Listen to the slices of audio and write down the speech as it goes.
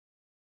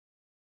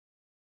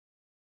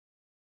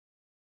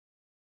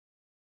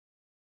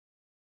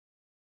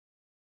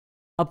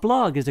A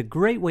blog is a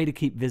great way to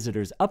keep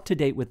visitors up to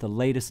date with the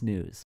latest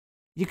news.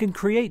 You can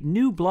create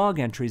new blog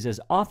entries as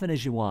often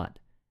as you want.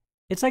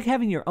 It's like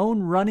having your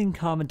own running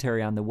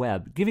commentary on the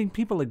web, giving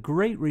people a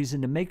great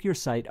reason to make your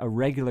site a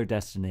regular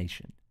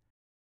destination.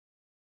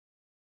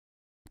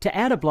 To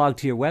add a blog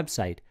to your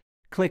website,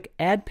 click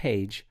Add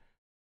Page,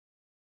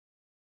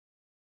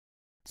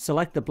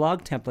 select the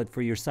blog template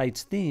for your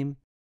site's theme,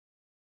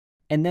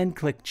 and then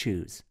click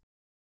Choose.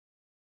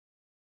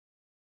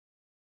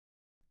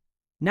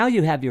 Now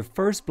you have your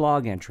first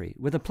blog entry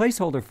with a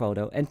placeholder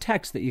photo and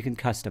text that you can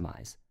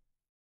customize.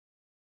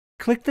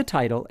 Click the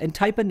title and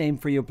type a name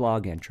for your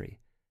blog entry.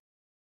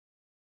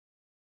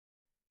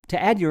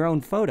 To add your own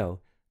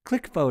photo,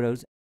 click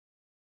Photos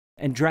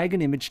and drag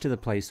an image to the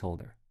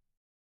placeholder.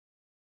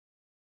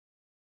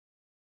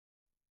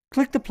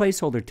 Click the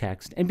placeholder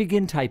text and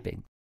begin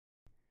typing.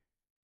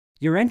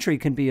 Your entry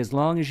can be as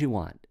long as you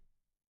want.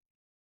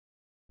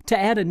 To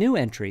add a new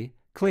entry,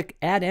 click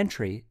Add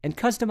Entry and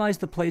customize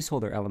the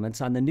placeholder elements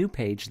on the new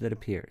page that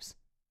appears.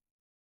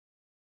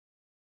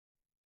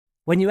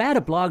 When you add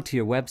a blog to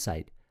your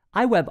website,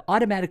 iWeb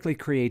automatically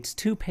creates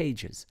two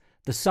pages,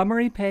 the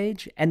Summary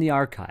page and the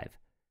Archive.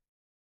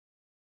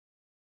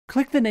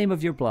 Click the name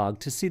of your blog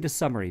to see the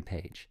Summary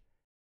page.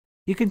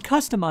 You can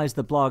customize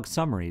the blog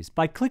summaries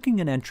by clicking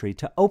an entry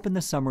to open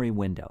the Summary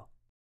window.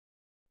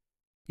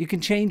 You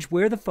can change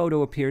where the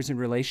photo appears in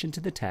relation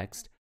to the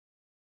text,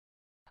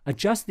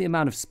 adjust the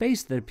amount of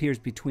space that appears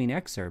between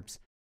excerpts,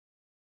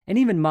 and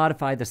even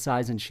modify the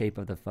size and shape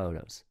of the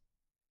photos.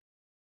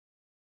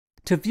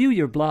 To view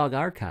your blog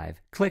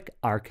archive, click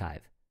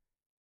Archive.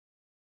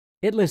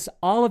 It lists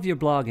all of your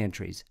blog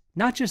entries,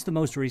 not just the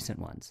most recent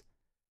ones.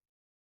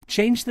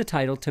 Change the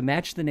title to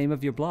match the name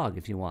of your blog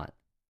if you want.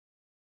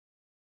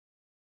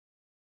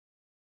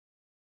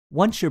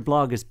 Once your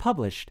blog is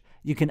published,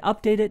 you can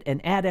update it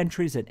and add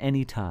entries at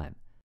any time.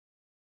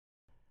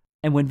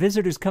 And when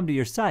visitors come to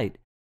your site,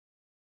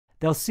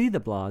 they'll see the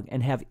blog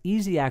and have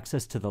easy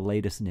access to the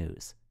latest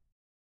news.